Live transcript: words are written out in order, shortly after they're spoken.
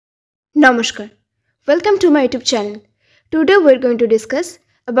Namaskar. Welcome to my YouTube channel. Today we are going to discuss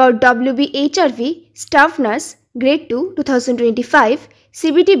about Wbhrb Staff Nurse Grade 2 2025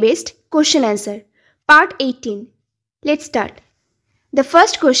 CBT based question answer Part 18. Let's start. The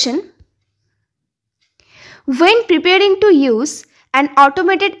first question: when preparing to use an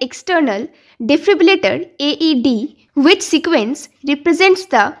automated external defibrillator AED, which sequence represents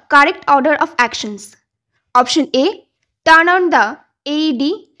the correct order of actions? Option A: turn on the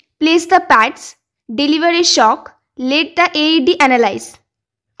AED, place the pads, deliver a shock, let the AED analyze.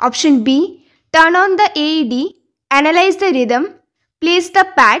 Option B: turn on the AED, analyze the rhythm, place the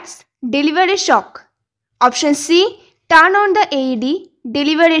pads, deliver a shock. Option C: turn on the AED,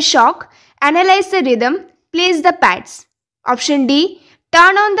 deliver a shock, analyze the rhythm, place the pads. Option D: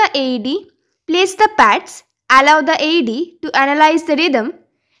 turn on the AED, place the pads, allow the AED to analyze the rhythm,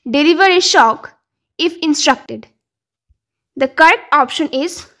 deliver a shock if instructed. The correct option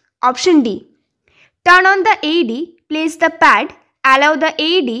is Option D. Turn on the AED, place the pad, allow the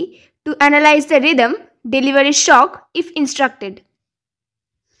AED to analyze the rhythm, deliver a shock if instructed.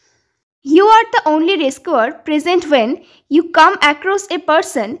 You are the only rescuer present when you come across a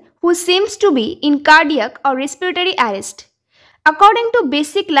person who seems to be in cardiac or respiratory arrest. According to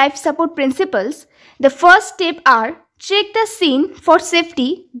basic life support principles, the first step are check the scene for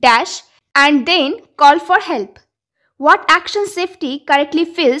safety and then call for help. What action safety correctly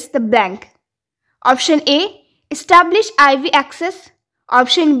fills the blank? Option A: establish IV access.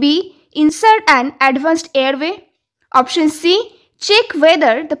 Option B: insert an advanced airway. Option C: check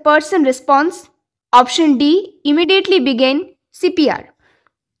whether the person responds. Option D: immediately begin CPR.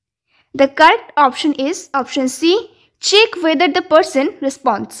 The correct option is Option C: check whether the person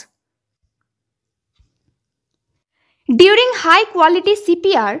responds. During high quality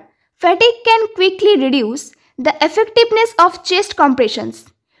CPR, fatigue can quickly reduce the effectiveness of chest compressions.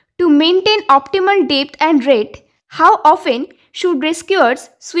 To maintain optimal depth and rate, how often should rescuers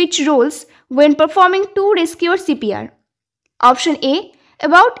switch roles when performing two rescuer CPR? Option A: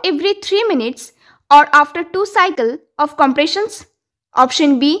 about every 3 minutes or after 2 cycles of compressions.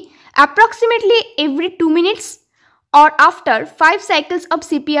 Option B: approximately every 2 minutes or after 5 cycles of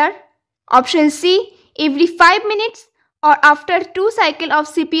CPR. Option C: every 5 minutes or after 2 cycles of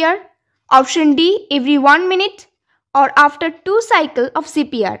CPR. Option D: every 1 minute or after 2 cycles of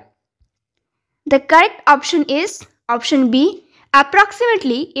CPR. The correct option is Option B: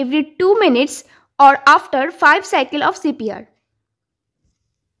 approximately every 2 minutes or after 5 cycles of CPR.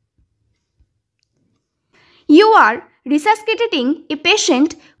 You are resuscitating a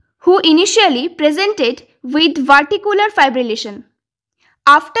patient who initially presented with ventricular fibrillation.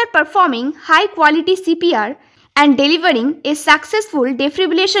 After performing high quality CPR and delivering a successful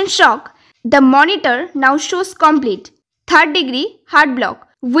defibrillation shock, the monitor now shows complete third-degree heart block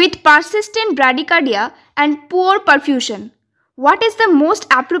with persistent bradycardia and poor perfusion. What is the most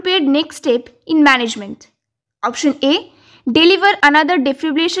appropriate next step in management? Option A: deliver another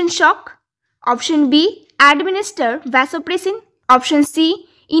defibrillation shock. Option B: administer vasopressin. Option C: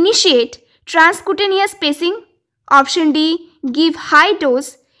 initiate transcutaneous pacing. Option D: give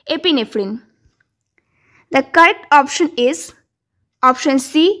high-dose epinephrine. The correct option is Option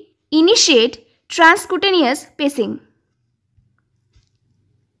C: initiate transcutaneous pacing.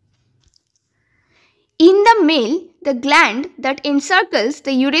 In the male, the gland that encircles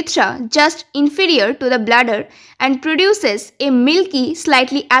the urethra just inferior to the bladder and produces a milky,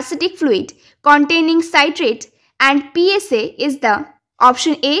 slightly acidic fluid containing citrate and PSA is the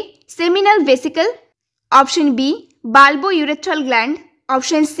Option A: seminal vesicle. Option B: bulbourethral gland.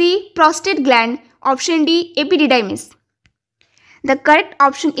 Option C: prostate gland. Option D: epididymis. The correct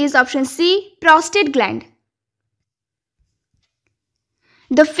option is Option C: prostate gland.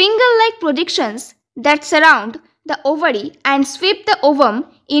 The finger-like projections that surround the ovary and sweep the ovum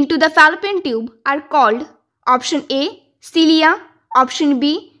into the fallopian tube are called Option A: cilia. Option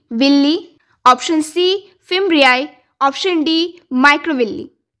B: villi. Option C: fimbriae. Option D: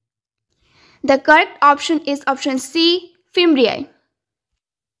 microvilli. The correct option is Option C: fimbriae.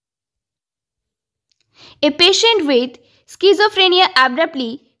 A patient with schizophrenia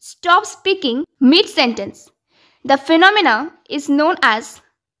abruptly stops speaking mid-sentence. The phenomena is known as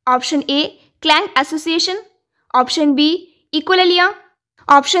Option A: clang association. Option B: echolalia.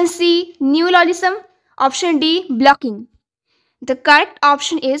 Option C: neologism. Option D: blocking. The correct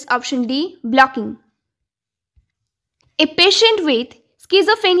option is Option D: blocking. A patient with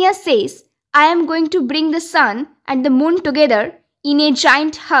schizophrenia says, "I am going to bring the sun and the moon together in a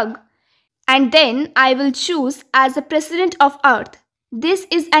giant hug, and then I will choose as the president of Earth." This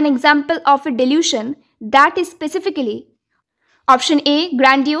is an example of a delusion that is specifically Option A: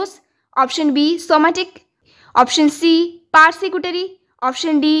 grandiose. Option B, somatic. Option C, persecutory.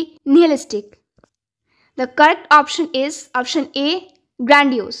 Option D, nihilistic. The correct option is option A,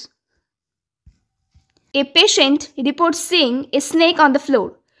 grandiose. A patient reports seeing a snake on the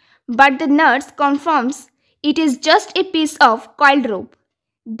floor, but the nurse confirms it is just a piece of coiled rope.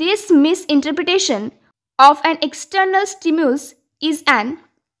 This misinterpretation of an external stimulus is an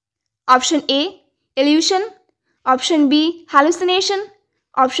option A, illusion. Option B, hallucination.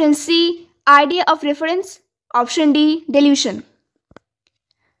 Option C, idea of reference. Option D, delusion.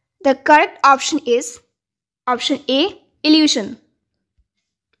 The correct option is option A, illusion.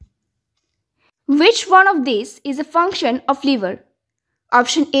 Which one of these is a function of liver?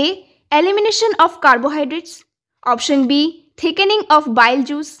 Option A, elimination of carbohydrates. Option B, thickening of bile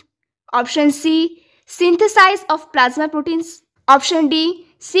juice. Option C, synthesis of plasma proteins. Option D,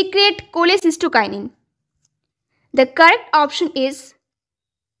 secrete cholecystokinin. The correct option is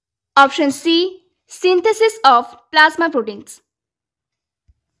option C, synthesis of plasma proteins.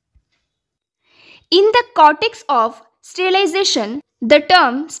 In the context of sterilization, the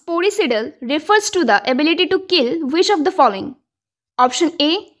term sporicidal refers to the ability to kill which of the following? Option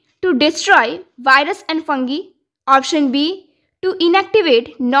A, to destroy virus and fungi. Option B, to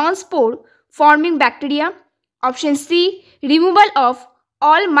inactivate non-spore forming bacteria. Option C, removal of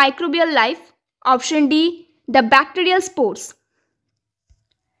all microbial life. Option D, the bacterial spores.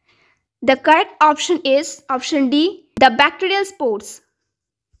 The correct option is option D, the bacterial spores.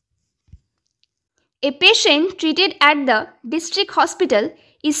 A patient treated at the district hospital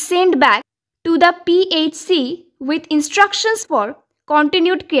is sent back to the PHC with instructions for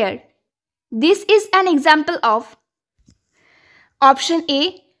continued care. This is an example of option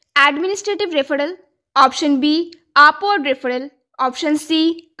A, administrative referral. Option B, upward referral. Option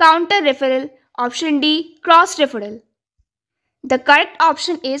C, counter referral. Option D, cross referral. The correct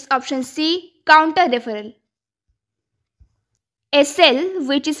option is option C, counter referral. A cell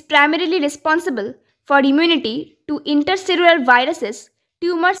which is primarily responsible for immunity to intercellular viruses,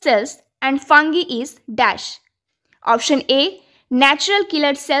 tumor cells and fungi is dash. Option A, natural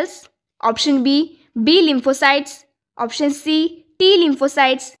killer cells. Option B, B lymphocytes. Option C, T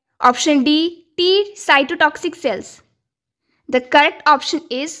lymphocytes. Option D, T cytotoxic cells. The correct option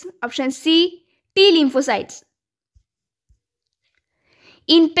is option C, T lymphocytes.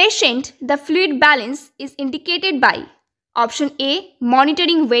 In patient, the fluid balance is indicated by option A,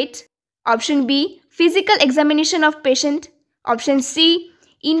 monitoring weight. Option B, physical examination of patient. Option C,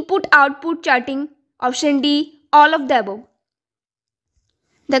 input-output charting. Option D, all of the above.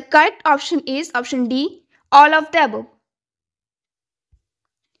 The correct option is option D, all of the above.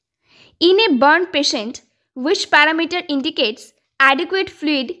 In a burn patient, which parameter indicates adequate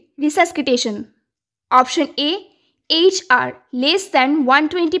fluid resuscitation? Option A, HR less than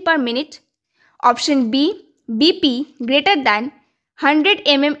 120 per minute. Option B, BP greater than 100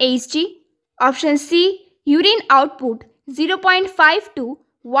 mmHg. Option C, urine output 0.5 to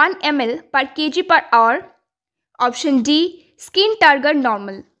 1 ml per kg per hour. Option D, skin turgor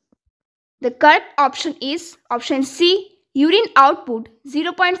normal. The correct option is option C, urine output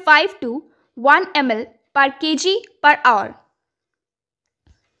 0.5 to 1 ml per kg per hour.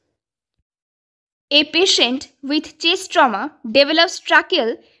 A patient with chest trauma develops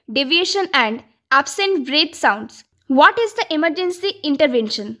tracheal deviation and absent breath sounds. What is the emergency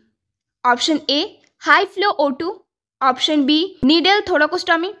intervention? Option A, high flow O2. Option B, needle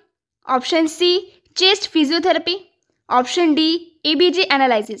thoracostomy. Option C, chest physiotherapy. Option D, ABG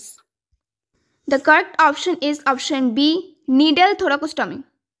analysis. The correct option is option B, needle thoracostomy.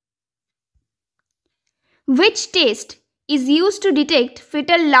 Which test is used to detect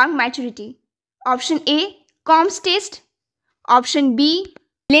fetal lung maturity? Option A, Combs test. Option B,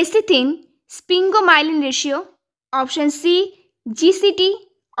 lecithin sphingomyelin ratio. Option C, GCT.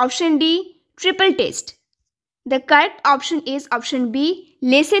 Option D, triple test. The correct option is option B,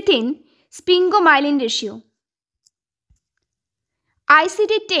 lecithin sphingomyelin ratio.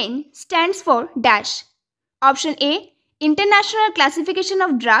 ICD-10 stands for dash. Option A, International Classification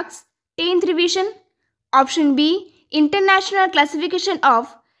of Drugs, 10th revision. Option B, International Classification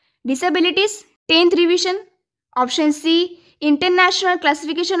of Disabilities, 10th revision. Option C, International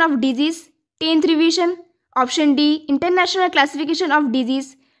Classification of Disease, 10th revision. Option D, International Classification of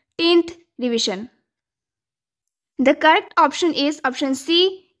Disease, 10th revision. The correct option is option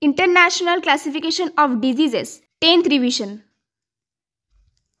C, International Classification of Diseases, 10th revision.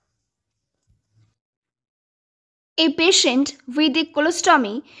 A patient with a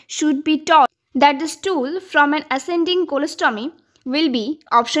colostomy should be taught that the stool from an ascending colostomy will be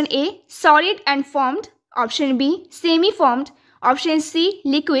option A, solid and formed. Option B, semi-formed. Option C,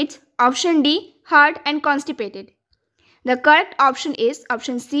 liquids. Option D, hard and constipated. The correct option is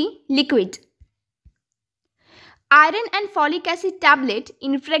option C, liquid. Iron and folic acid tablet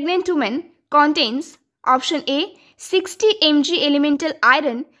in pregnant women contains option A, 60 mg elemental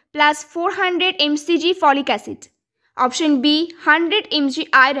iron plus 400 mcg folic acid. Option B, 100 mg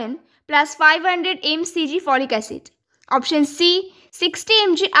iron plus 500 mcg folic acid. Option C, 60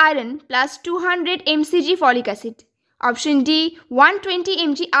 mg iron plus 200 mcg folic acid. Option D, 120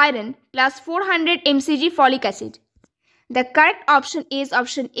 mg iron plus 400 mcg folic acid. The correct option is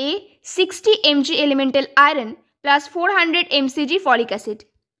option A, 60 mg elemental iron plus 400 mcg folic acid.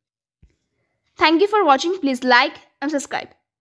 Thank you for watching. Please like and subscribe.